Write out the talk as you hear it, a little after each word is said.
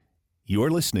You're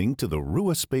listening to the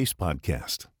Rua Space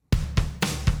Podcast.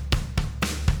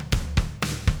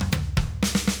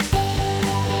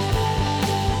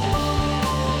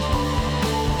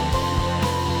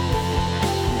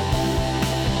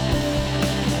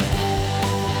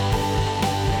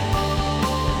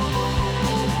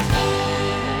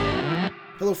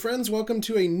 Hello, friends. Welcome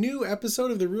to a new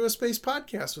episode of the Rua Space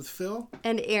Podcast with Phil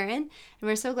and Aaron. And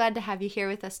we're so glad to have you here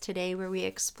with us today, where we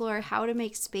explore how to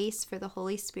make space for the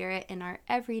Holy Spirit in our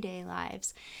everyday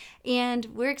lives. And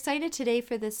we're excited today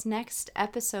for this next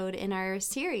episode in our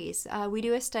series. We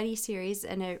do a study series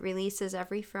and it releases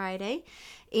every Friday.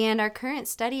 And our current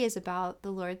study is about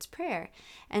the Lord's Prayer.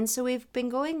 And so we've been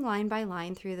going line by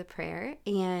line through the prayer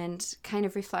and kind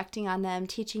of reflecting on them,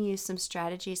 teaching you some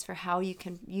strategies for how you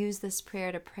can use this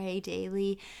prayer to pray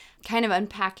daily, kind of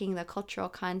unpacking the cultural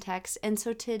context. And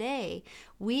so today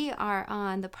we are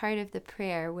on the part of the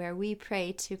prayer where we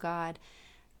pray to God,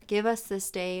 give us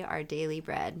this day our daily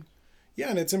bread. Yeah,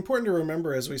 and it's important to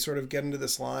remember as we sort of get into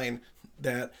this line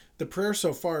that the prayer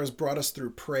so far has brought us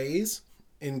through praise,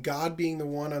 in God being the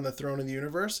one on the throne of the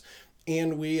universe,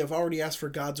 and we have already asked for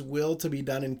God's will to be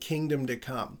done and kingdom to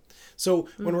come. So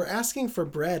when we're asking for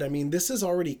bread, I mean, this is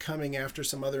already coming after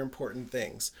some other important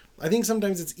things. I think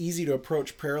sometimes it's easy to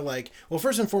approach prayer like, well,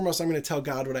 first and foremost, I'm going to tell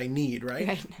God what I need,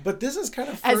 right? But this is kind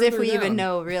of as if we down. even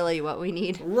know really what we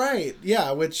need. Right,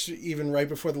 yeah, which even right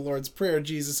before the Lord's Prayer,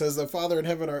 Jesus says, your Father in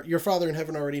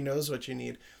heaven already knows what you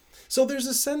need. So there's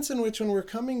a sense in which when we're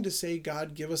coming to say,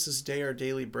 God, give us this day our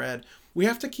daily bread, we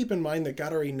have to keep in mind that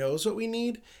God already knows what we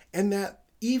need, and that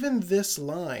even this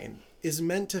line is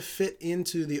meant to fit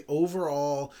into the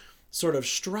overall sort of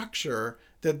structure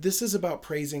that this is about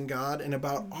praising God and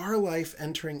about our life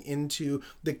entering into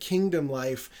the kingdom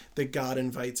life that God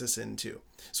invites us into.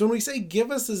 So when we say,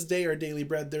 give us this day our daily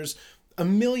bread, there's a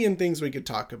million things we could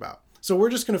talk about. So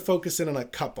we're just going to focus in on a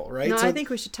couple, right? No, so, I think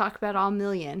we should talk about all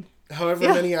million. However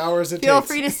many hours it takes. Feel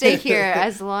free to stay here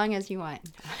as long as you want.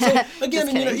 So again,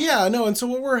 and so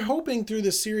what we're hoping through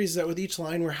this series is that with each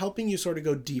line, we're helping you sort of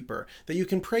go deeper, that you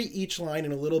can pray each line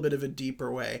in a little bit of a deeper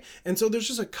way. And so there's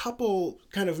just a couple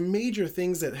kind of major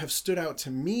things that have stood out to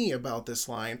me about this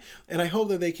line, and I hope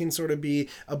that they can sort of be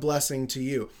a blessing to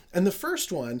you. And the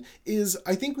first one is,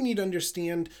 I think we need to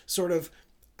understand sort of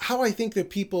how I think the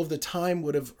people of the time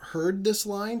would have heard this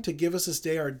line, to give us this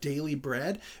day our daily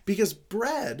bread, because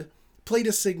bread played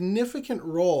a significant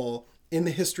role in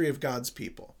the history of God's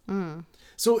people.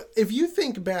 So if you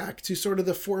think back to sort of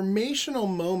the formational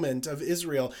moment of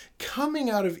Israel coming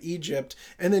out of Egypt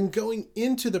and then going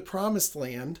into the promised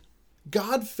land,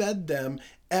 God fed them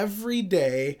every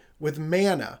day with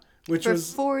manna, which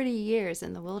was 40 years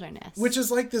in the wilderness. Which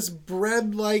is like this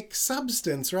bread-like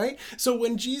substance, right? So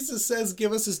when Jesus says,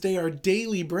 give us this day our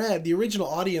daily bread, the original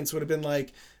audience would have been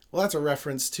like, well, that's a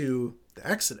reference to the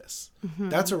Exodus.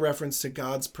 That's a reference to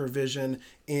God's provision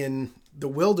in the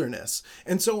wilderness.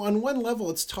 And so on one level,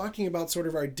 it's talking about sort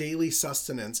of our daily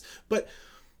sustenance. But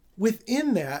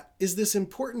within that is this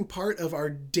important part of our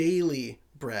daily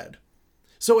bread.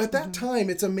 So at that time,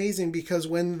 it's amazing because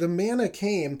when the manna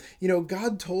came,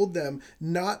 God told them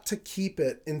not to keep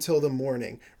it until the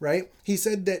morning, right? He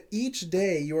said that each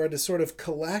day you are to sort of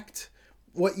collect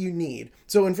what you need.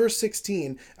 So in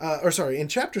in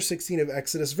chapter 16 of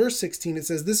Exodus, verse 16, it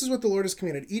says, this is what the Lord has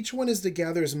commanded. Each one is to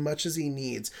gather as much as he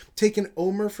needs. Take an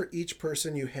omer for each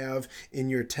person you have in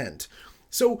your tent.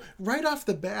 So right off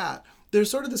the bat,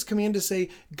 there's sort of this command to say,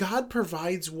 God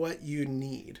provides what you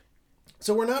need.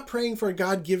 So we're not praying for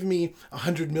God, give me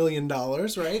 $100 million,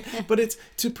 right? But it's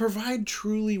to provide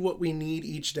truly what we need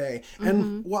each day.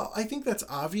 And while I think that's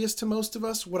obvious to most of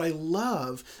us, what I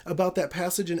love about that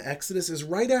passage in Exodus is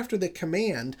right after the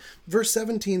command, verse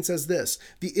 17 says this,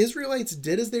 the Israelites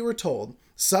did as they were told.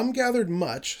 Some gathered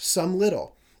much, some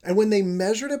little. And when they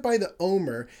measured it by the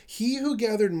omer, he who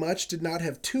gathered much did not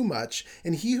have too much,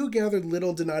 and he who gathered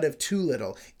little did not have too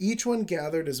little. Each one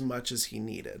gathered as much as he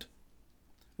needed.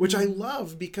 Which I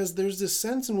love because there's this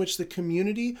sense in which the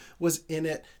community was in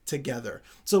it together.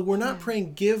 So we're not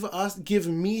praying, give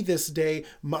me this day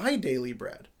my daily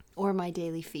bread. Or my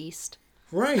daily feast.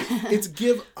 Right. It's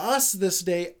give us this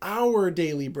day our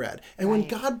daily bread. And when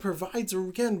God provides,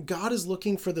 again, God is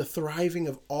looking for the thriving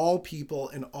of all people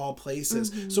in all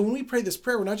places. So when we pray this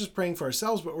prayer, we're not just praying for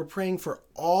ourselves, but we're praying for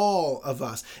all of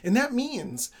us. And that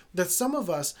means that some of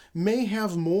us may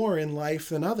have more in life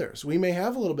than others. We may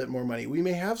have a little bit more money. We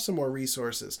may have some more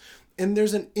resources. And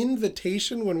there's an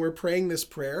invitation when we're praying this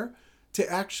prayer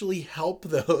to actually help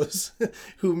those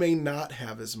who may not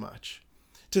have as much.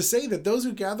 To say that those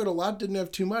who gathered a lot didn't have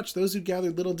too much, those who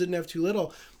gathered little didn't have too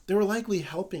little, they were likely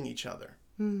helping each other.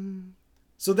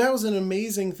 So that was an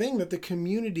amazing thing that the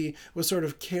community was sort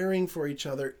of caring for each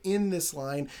other in this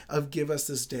line of give us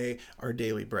this day our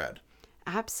daily bread.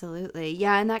 Absolutely.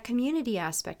 Yeah, and that community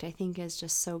aspect I think is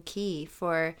just so key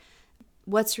for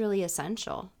what's really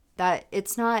essential. That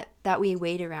it's not that we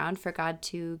wait around for God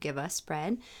to give us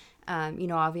bread.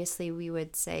 Obviously we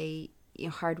would say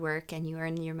hard work and you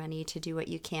earn your money to do what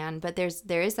you can, but there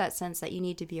is that sense that you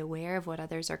need to be aware of what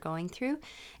others are going through,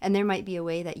 and there might be a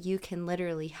way that you can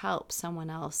literally help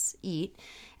someone else eat.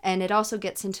 And it also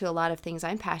gets into a lot of things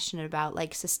I'm passionate about,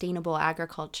 like sustainable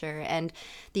agriculture and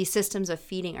these systems of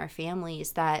feeding our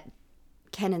families that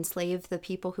can enslave the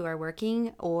people who are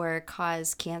working or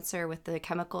cause cancer with the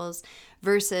chemicals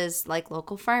versus like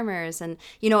local farmers. And,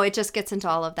 it just gets into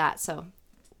all of that. So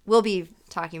we'll be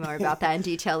talking more about that in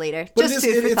detail later. But just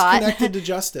food for thought. It's connected to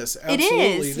justice. Absolutely.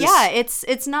 It is. Yeah.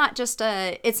 It's not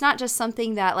just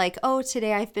something that like, oh,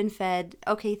 today I've been fed.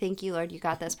 Okay, thank you, Lord. You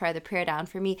got this part of the prayer down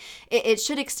for me. It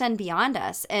should extend beyond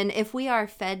us. And if we are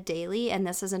fed daily and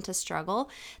this isn't a struggle,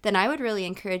 then I would really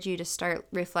encourage you to start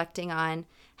reflecting on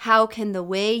how can the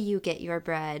way you get your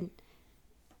bread,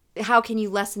 how can you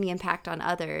lessen the impact on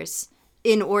others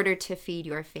in order to feed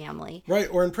your family? Right.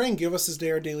 Or in praying, give us this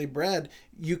day our daily bread,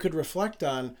 you could reflect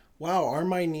on, wow, are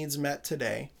my needs met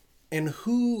today? And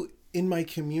who in my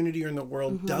community or in the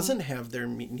world doesn't have their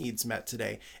needs met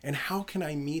today? And how can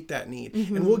I meet that need?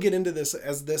 And we'll get into this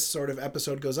as this sort of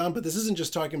episode goes on, but this isn't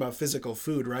just talking about physical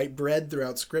food, right? Bread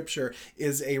throughout Scripture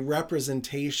is a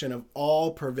representation of all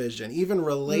provision, even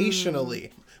relationally.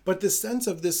 But the sense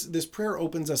of this prayer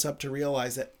opens us up to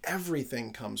realize that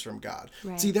everything comes from God.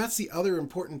 Right. See, that's the other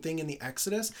important thing in the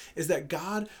Exodus, is that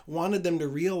God wanted them to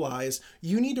realize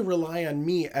you need to rely on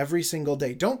me every single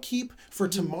day. Don't keep for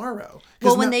tomorrow.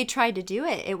 Well, when they tried to do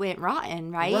it, it went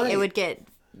rotten, right? It would get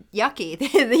yucky.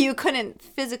 You couldn't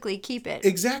physically keep it.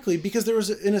 Exactly, because there was,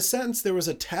 in a sense, there was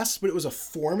a test, but it was a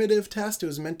formative test. It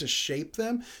was meant to shape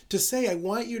them, to say, I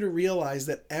want you to realize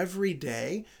that every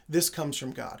day this comes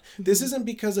from God. This isn't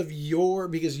because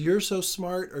you're so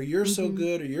smart or you're so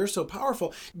good or you're so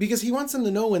powerful, because he wants them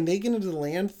to know when they get into the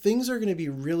land, things are going to be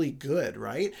really good,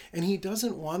 right? And he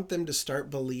doesn't want them to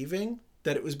start believing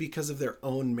that it was because of their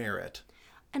own merit.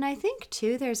 And I think,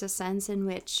 too, there's a sense in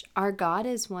which our God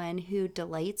is one who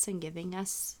delights in giving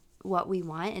us what we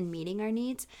want and meeting our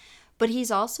needs. But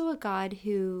he's also a God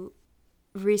who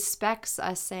respects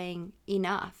us saying,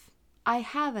 enough. I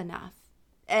have enough.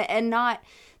 And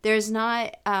there's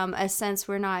not a sense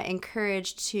we're not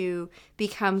encouraged to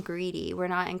become greedy. We're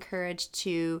not encouraged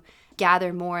to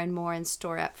gather more and more and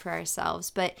store up for ourselves.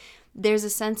 But there's a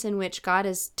sense in which God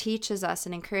teaches us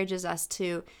and encourages us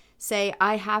to say,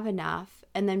 I have enough.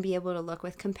 And then be able to look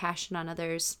with compassion on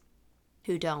others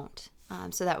who don't.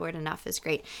 So that word enough is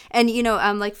great. And,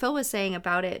 like Phil was saying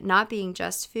about it not being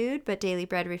just food, but daily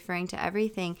bread referring to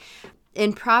everything.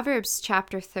 In Proverbs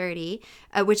chapter 30,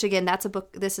 which again, that's a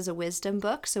book, this is a wisdom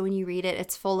book. So when you read it,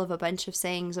 it's full of a bunch of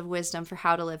sayings of wisdom for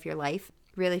how to live your life.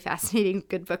 Really fascinating,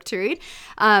 good book to read.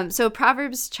 So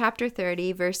Proverbs chapter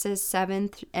 30, verses 7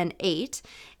 and 8,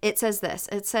 it says this.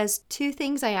 It says, 2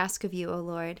 things I ask of you, O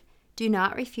Lord. Do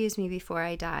not refuse me before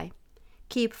I die.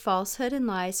 Keep falsehood and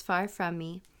lies far from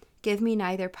me. Give me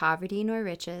neither poverty nor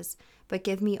riches, but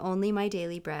give me only my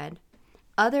daily bread.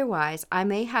 Otherwise, I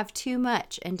may have too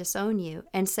much and disown you,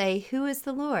 and say, who is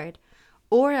the Lord?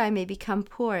 Or I may become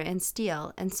poor and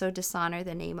steal, and so dishonor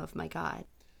the name of my God.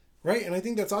 Right, and I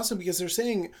think that's awesome because they're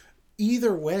saying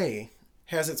either way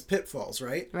has its pitfalls,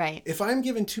 right? Right. If I'm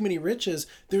given too many riches,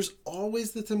 there's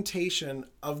always the temptation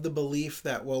of the belief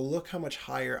that, well, look how much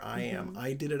higher I am.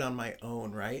 I did it on my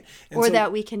own, right? And or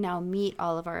that we can now meet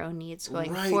all of our own needs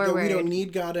going forward. That we don't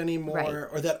need God anymore, right.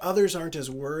 Or that others aren't as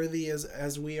worthy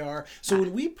as we are. So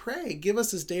when we pray, give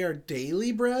us this day our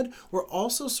daily bread, we're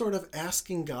also sort of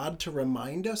asking God to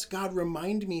remind us, God,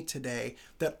 remind me today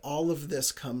that all of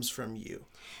this comes from you.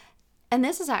 And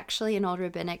this is actually an old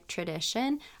rabbinic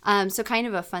tradition. So kind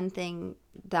of a fun thing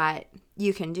that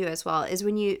you can do as well is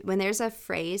when there's a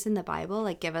phrase in the Bible,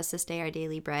 like give us this day our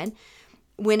daily bread,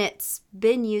 when it's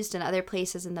been used in other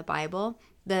places in the Bible,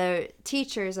 the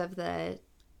teachers of the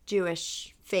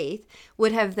Jewish faith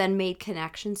would have then made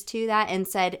connections to that and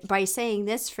said, by saying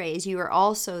this phrase, you are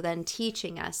also then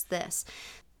teaching us this.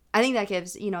 I think that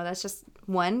gives, that's just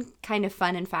one kind of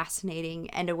fun and fascinating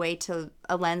and a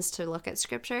lens to look at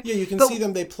Scripture. Yeah, you can see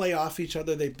them, they play off each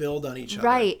other, they build on each other.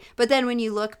 Right. But then when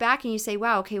you look back and you say,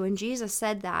 wow, okay, when Jesus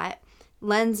said that,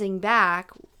 lensing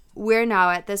back, we're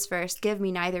now at this verse, give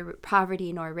me neither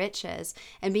poverty nor riches.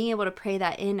 And being able to pray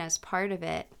that in as part of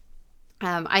it,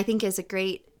 I think is a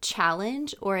great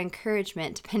challenge or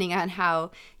encouragement, depending on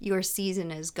how your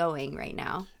season is going right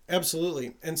now.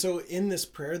 Absolutely. And so in this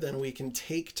prayer, then we can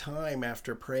take time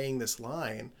after praying this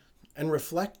line and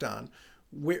reflect on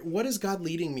what is God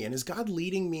leading me? And is God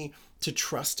leading me to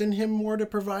trust in him more to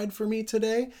provide for me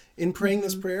today in praying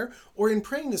this prayer? Or in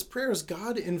praying this prayer, is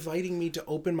God inviting me to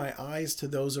open my eyes to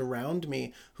those around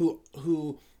me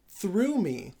who through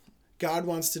me, God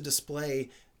wants to display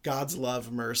God's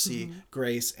love, mercy,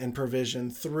 grace, and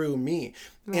provision through me.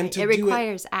 Right. And to it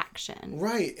requires action.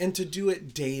 Right. And to do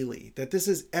it daily. That this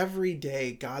is every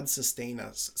day God sustains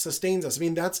us. I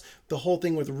mean, that's the whole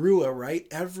thing with Ruah, right?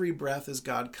 Every breath is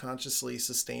God consciously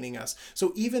sustaining us.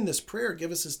 So even this prayer,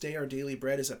 give us this day our daily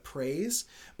bread, is a praise,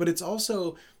 but it's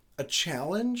also a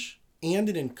challenge and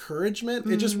an encouragement.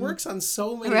 It just works on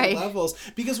so many levels,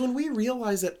 because when we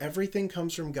realize that everything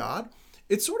comes from God,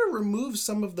 it sort of removes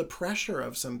some of the pressure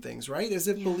of some things, right? As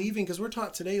if believing, because we're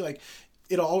taught today, like,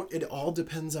 it all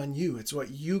depends on you. It's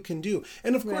what you can do.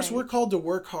 And of course, we're called to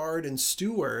work hard and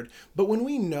steward. But when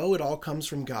we know it all comes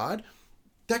from God,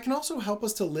 that can also help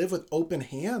us to live with open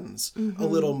hands a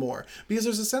little more. Because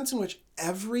there's a sense in which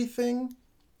everything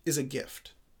is a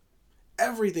gift.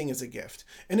 Everything is a gift.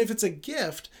 And if it's a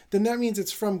gift, then that means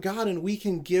it's from God and we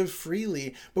can give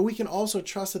freely, but we can also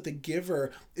trust that the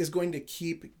giver is going to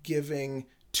keep giving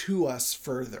to us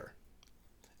further.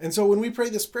 And so when we pray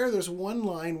this prayer, there's one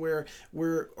line where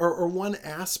or one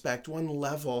aspect, one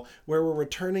level where we're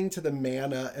returning to the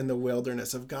manna in the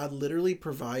wilderness of God literally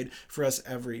provide for us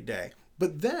every day.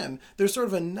 But then there's sort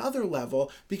of another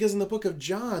level, because in the book of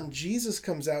John, Jesus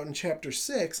comes out in chapter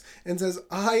 6 and says,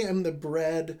 I am the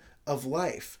bread of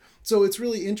life. So it's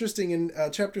really interesting in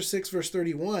chapter 6, verse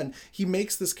 31, he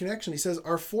makes this connection. He says,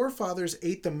 our forefathers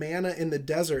ate the manna in the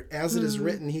desert, as it is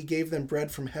written, he gave them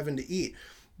bread from heaven to eat.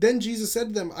 Then Jesus said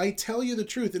to them, I tell you the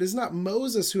truth, it is not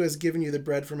Moses who has given you the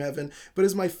bread from heaven, but it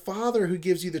is my Father who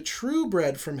gives you the true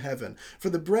bread from heaven. For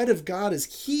the bread of God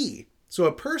is he. So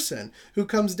a person who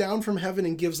comes down from heaven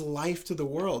and gives life to the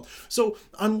world. So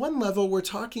on one level, we're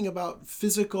talking about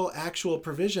physical, actual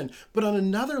provision. But on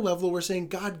another level, we're saying,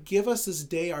 God, give us this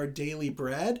day our daily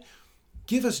bread.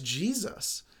 Give us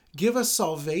Jesus. Give us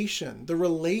salvation, the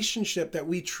relationship that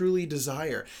we truly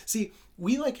desire. See,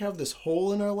 we have this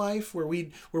hole in our life where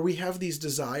we have these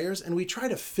desires and we try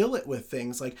to fill it with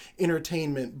things like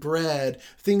entertainment, bread,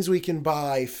 things we can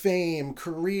buy, fame,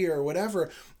 career, whatever.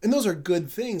 And those are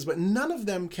good things, but none of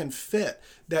them can fit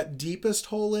that deepest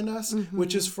hole in us,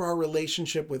 which is for our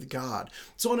relationship with God.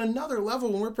 So on another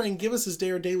level, when we're praying, give us this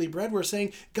day our daily bread, we're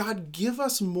saying, God, give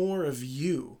us more of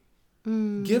you.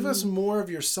 Give us more of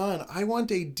your son. I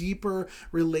want a deeper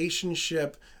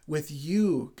relationship with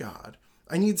you, God.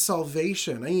 I need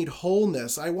salvation. I need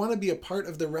wholeness. I want to be a part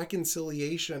of the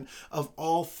reconciliation of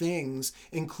all things,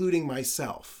 including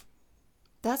myself.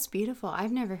 That's beautiful.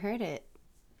 I've never heard it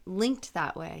linked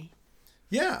that way.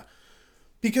 Yeah,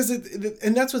 because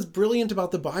and that's what's brilliant about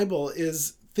the Bible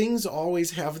is things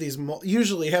always have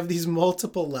usually have these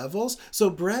multiple levels.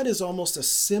 So bread is almost a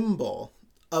symbol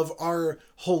of our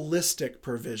holistic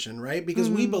provision, right? Because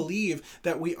we believe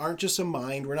that we aren't just a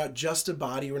mind, we're not just a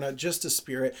body, we're not just a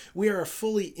spirit, we are a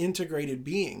fully integrated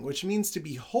being, which means to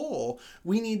be whole,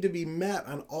 we need to be met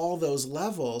on all those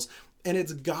levels. And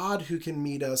it's God who can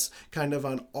meet us kind of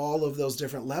on all of those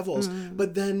different levels.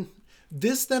 But then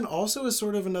this then also is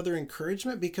sort of another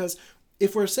encouragement, because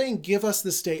if we're saying, give us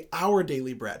this day our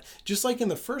daily bread, just like in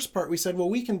the first part, we said, well,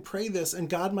 we can pray this and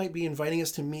God might be inviting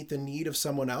us to meet the need of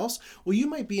someone else. Well, you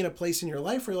might be in a place in your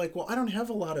life where you're like, well, I don't have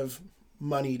a lot of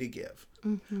money to give.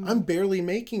 I'm barely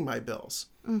making my bills.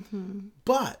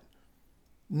 But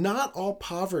not all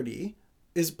poverty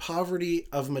is poverty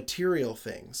of material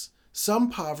things.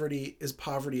 Some poverty is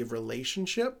poverty of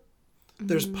relationship.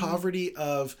 There's poverty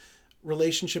of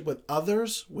relationship with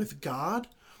others, with God.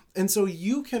 And so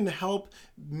you can help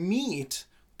meet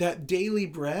that daily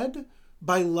bread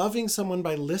by loving someone,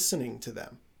 by listening to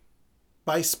them,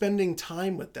 by spending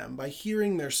time with them, by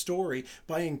hearing their story,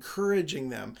 by encouraging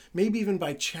them, maybe even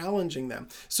by challenging them.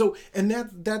 So, and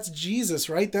that's Jesus,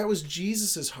 right? That was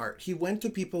Jesus's heart. He went to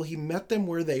people, he met them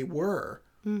where they were.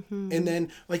 And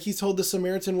then, like he told the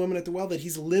Samaritan woman at the well, that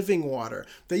he's living water,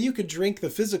 that you could drink the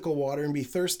physical water and be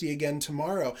thirsty again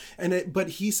tomorrow. But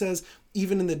he says,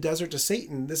 even in the desert to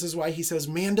Satan, this is why he says,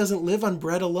 man doesn't live on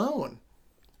bread alone,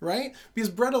 right?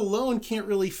 Because bread alone can't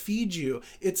really feed you.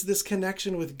 It's this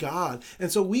connection with God.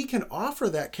 And so we can offer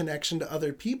that connection to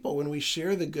other people when we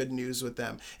share the good news with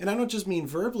them. And I don't just mean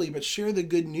verbally, but share the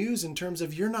good news in terms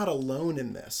of you're not alone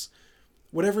in this.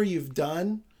 Whatever you've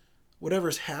done,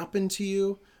 whatever's happened to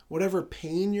you, whatever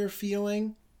pain you're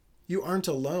feeling, You aren't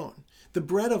alone. The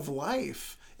bread of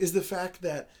life is the fact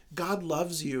that God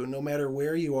loves you no matter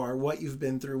where you are, what you've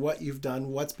been through, what you've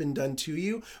done, what's been done to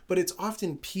you. But it's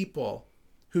often people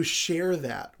who share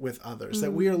that with others,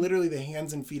 that we are literally the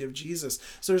hands and feet of Jesus.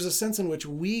 So there's a sense in which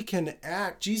we can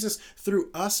act. Jesus, through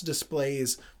us,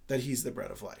 displays that he's the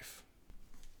bread of life.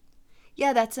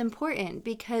 Yeah, that's important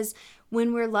because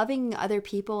when we're loving other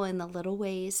people in the little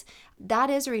ways, that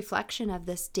is a reflection of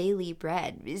this daily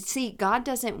bread. See, God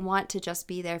doesn't want to just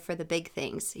be there for the big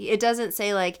things. It doesn't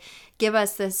say like, give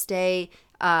us this day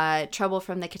trouble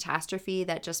from the catastrophe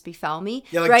that just befell me.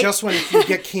 Yeah, like just when you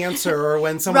get cancer or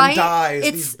when someone dies,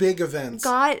 these big events.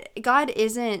 God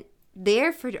isn't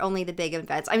there for only the big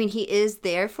events. I mean, he is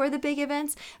there for the big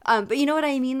events. But you know what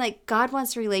I mean? Like God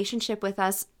wants a relationship with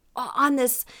us on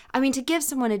this. I mean, to give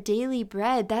someone a daily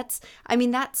bread, that's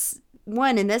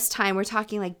one. In this time, we're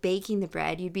talking like baking the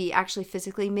bread. You'd be actually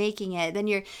physically making it. Then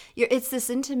it's this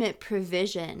intimate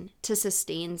provision to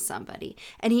sustain somebody.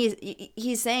 And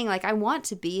he's saying like, I want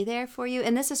to be there for you.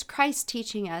 And this is Christ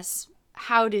teaching us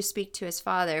how to speak to his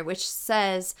Father, which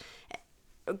says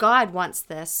God wants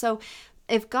this. So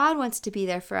if God wants to be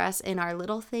there for us in our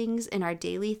little things, in our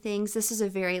daily things, this is a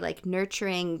very like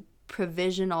nurturing,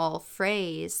 provisional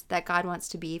phrase that God wants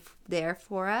to be there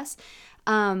for us.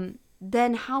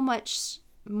 Then how much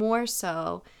more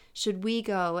so should we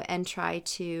go and try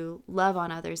to love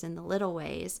on others in the little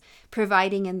ways,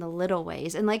 providing in the little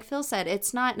ways? And like Phil said,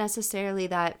 it's not necessarily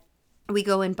that we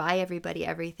go and buy everybody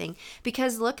everything,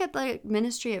 because look at the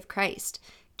ministry of Christ.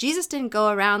 Jesus didn't go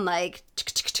around like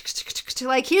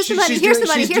here's the money, here's the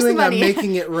money, here's the money.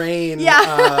 Making it rain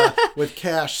with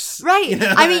cash. Right.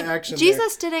 I mean,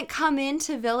 Jesus didn't come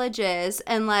into villages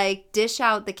and like dish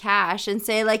out the cash and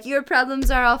say like, your problems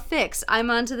are all fixed,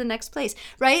 I'm on to the next place.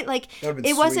 Right? Like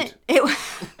it wasn't it.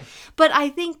 But I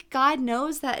think God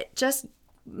knows that just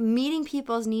meeting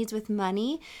people's needs with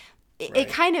money, it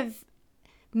kind of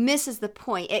misses the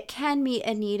point. It can meet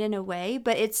a need in a way,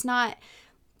 but it's not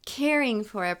caring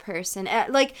for a person.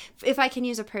 Like if I can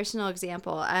use a personal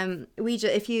example,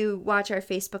 if you watch our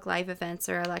Facebook Live events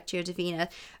or Lectio Divina,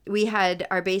 we had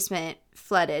our basement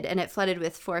flooded, and it flooded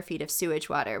with 4 feet of sewage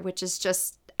water, which is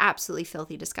just absolutely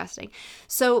filthy, disgusting.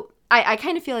 So I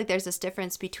kind of feel like there's this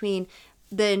difference between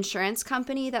the insurance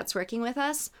company that's working with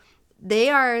us.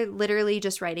 They are literally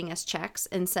just writing us checks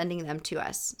and sending them to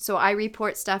us. So I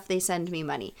report stuff, they send me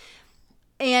money.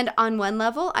 And on one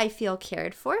level, I feel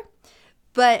cared for.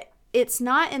 But it's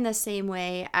not in the same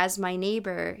way as my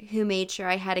neighbor who made sure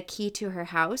I had a key to her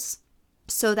house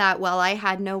so that while I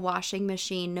had no washing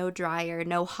machine, no dryer,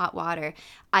 no hot water,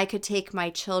 I could take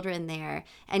my children there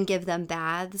and give them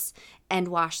baths and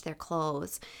wash their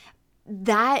clothes.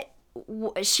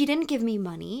 She didn't give me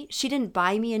money. She didn't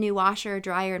buy me a new washer,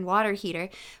 dryer, and water heater.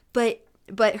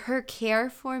 But her care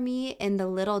for me in the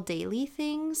little daily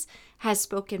things has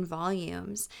spoken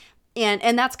volumes.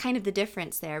 And that's kind of the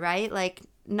difference there, right? Like,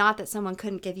 not that someone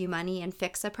couldn't give you money and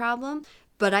fix a problem,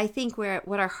 but I think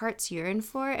what our hearts yearn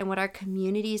for and what our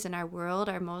communities and our world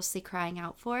are mostly crying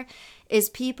out for is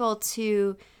people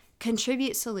to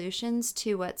contribute solutions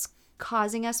to what's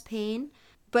causing us pain.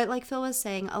 But like Phil was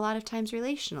saying, a lot of times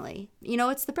relationally,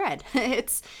 it's the bread.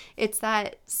 It's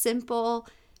that simple,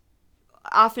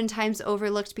 oftentimes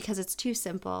overlooked because it's too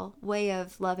simple way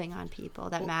of loving on people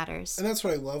that matters. And that's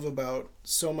what I love about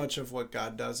so much of what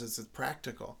God does is it's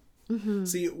practical. Mm-hmm.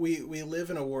 See, we live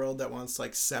in a world that wants to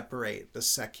like separate the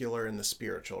secular and the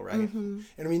spiritual, right? Mm-hmm.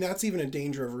 And I mean, that's even a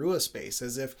danger of Rua Space,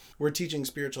 as if we're teaching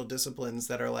spiritual disciplines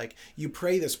that are like, you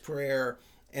pray this prayer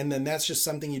and then that's just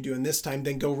something you do in this time,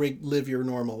 then go live your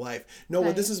normal life. No, right.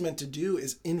 What this is meant to do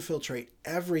is infiltrate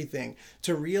everything,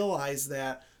 to realize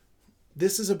that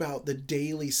this is about the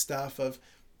daily stuff of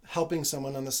helping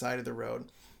someone on the side of the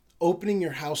road, opening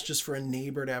your house just for a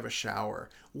neighbor to have a shower,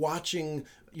 watching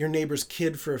your neighbor's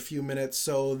kid for a few minutes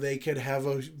so they could have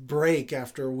a break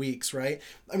after weeks, right?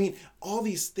 I mean, all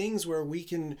these things where we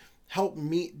can help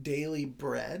meet daily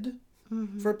bread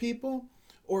for people,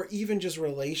 or even just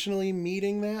relationally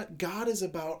meeting that. God is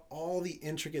about all the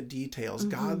intricate details.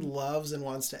 God loves and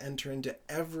wants to enter into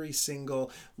every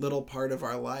single little part of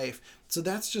our life. So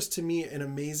that's just, to me, an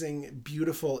amazing,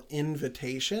 beautiful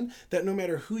invitation that no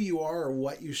matter who you are or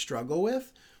what you struggle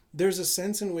with, there's a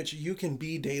sense in which you can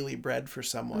be daily bread for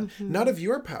someone. Not of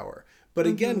your power, but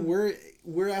again,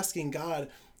 we're asking God,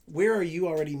 where are you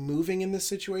already moving in this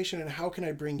situation, and how can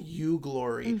I bring you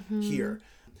glory here?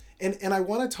 And I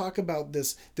want to talk about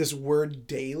this word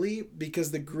daily,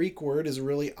 because the Greek word is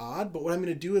really odd. But what I'm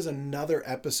going to do is another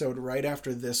episode right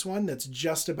after this one that's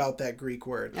just about that Greek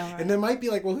word. All right. And it might be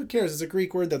like, well, who cares? It's a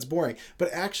Greek word, that's boring.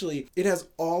 But actually, it has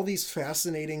all these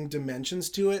fascinating dimensions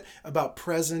to it about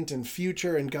present and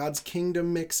future and God's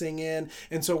kingdom mixing in.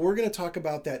 And so we're going to talk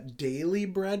about that daily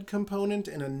bread component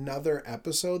in another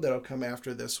episode that'll come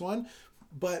after this one.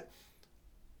 But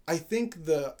I think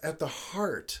at the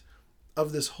heart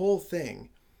of this whole thing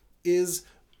is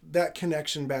that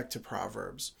connection back to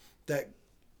Proverbs, that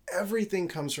everything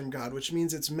comes from God, which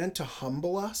means it's meant to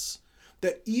humble us,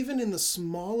 that even in the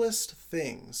smallest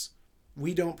things,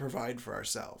 we don't provide for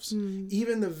ourselves.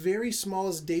 Even the very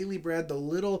smallest daily bread, the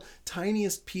little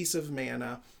tiniest piece of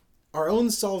manna, our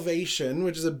own salvation,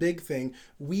 which is a big thing,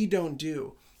 we don't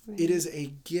do. It is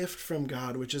a gift from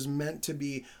God, which is meant to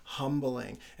be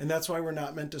humbling. And that's why we're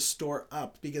not meant to store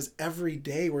up, because every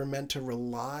day we're meant to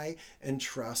rely and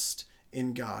trust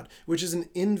in God, which is an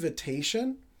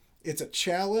invitation. It's a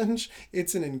challenge.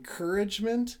 It's an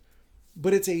encouragement,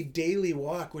 but it's a daily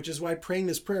walk, which is why praying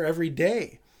this prayer every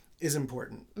day is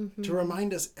important, to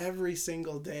remind us every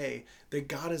single day that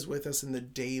God is with us in the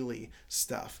daily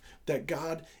stuff, that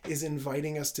God is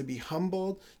inviting us to be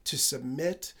humbled, to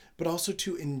submit, but also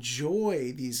to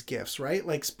enjoy these gifts, right?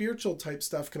 Like spiritual type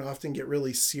stuff can often get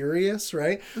really serious,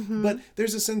 right? But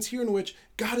there's a sense here in which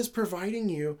God is providing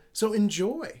you, so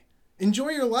enjoy. Enjoy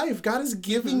your life. God is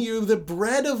giving you the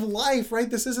bread of life, right?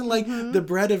 This isn't like the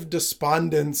bread of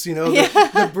despondence,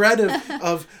 the bread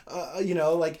of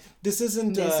like this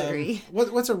isn't misery.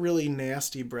 What's a really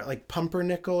nasty bread, like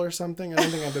pumpernickel or something? I don't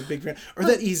think I'm a big fan. Or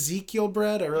that Ezekiel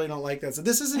bread. I really don't like that. So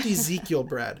this isn't Ezekiel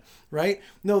bread, right?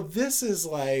 No, this is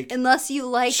like unless you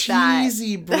like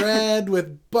cheesy bread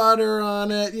with butter on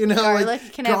it, garlic.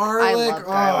 like I garlic. love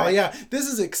garlic. Oh yeah, this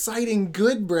is exciting,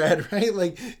 good bread, right?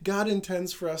 Like God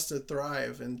intends for us to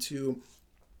thrive and to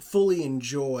fully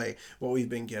enjoy what we've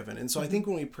been given. And so I think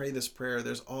when we pray this prayer,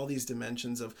 there's all these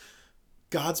dimensions of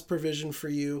God's provision for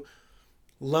you,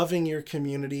 loving your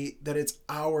community, that it's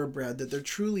our bread, that there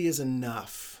truly is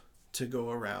enough to go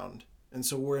around. And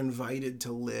so we're invited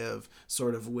to live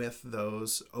sort of with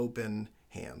those open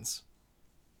hands.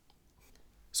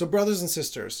 So brothers and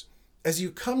sisters, as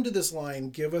you come to this line,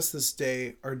 give us this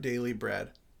day our daily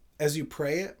bread, as you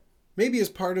pray it, maybe as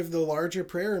part of the larger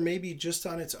prayer or maybe just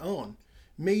on its own,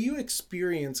 may you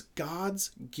experience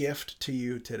God's gift to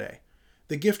you today.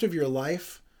 The gift of your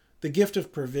life, the gift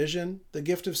of provision, the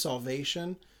gift of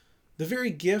salvation, the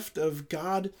very gift of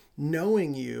God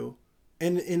knowing you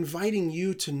and inviting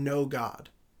you to know God.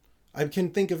 I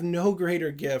can think of no greater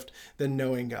gift than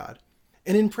knowing God.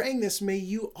 And in praying this, may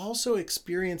you also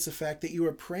experience the fact that you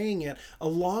are praying it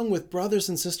along with brothers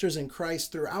and sisters in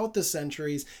Christ throughout the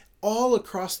centuries, all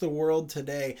across the world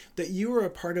today, that you are a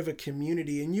part of a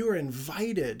community and you are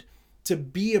invited to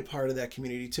be a part of that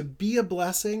community, to be a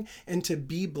blessing and to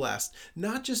be blessed,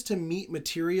 not just to meet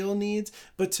material needs,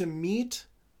 but to meet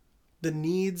the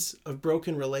needs of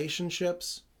broken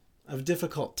relationships, of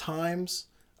difficult times,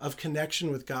 of connection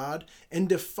with God, and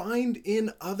to find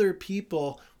in other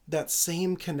people that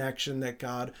same connection that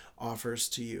God offers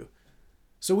to you.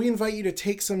 So we invite you to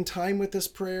take some time with this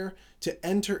prayer, to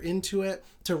enter into it,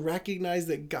 to recognize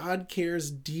that God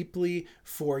cares deeply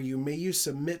for you. May you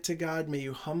submit to God, may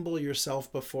you humble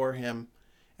yourself before Him,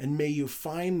 and may you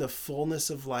find the fullness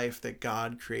of life that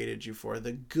God created you for,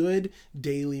 the good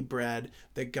daily bread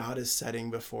that God is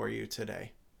setting before you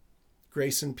today.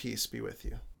 Grace and peace be with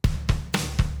you.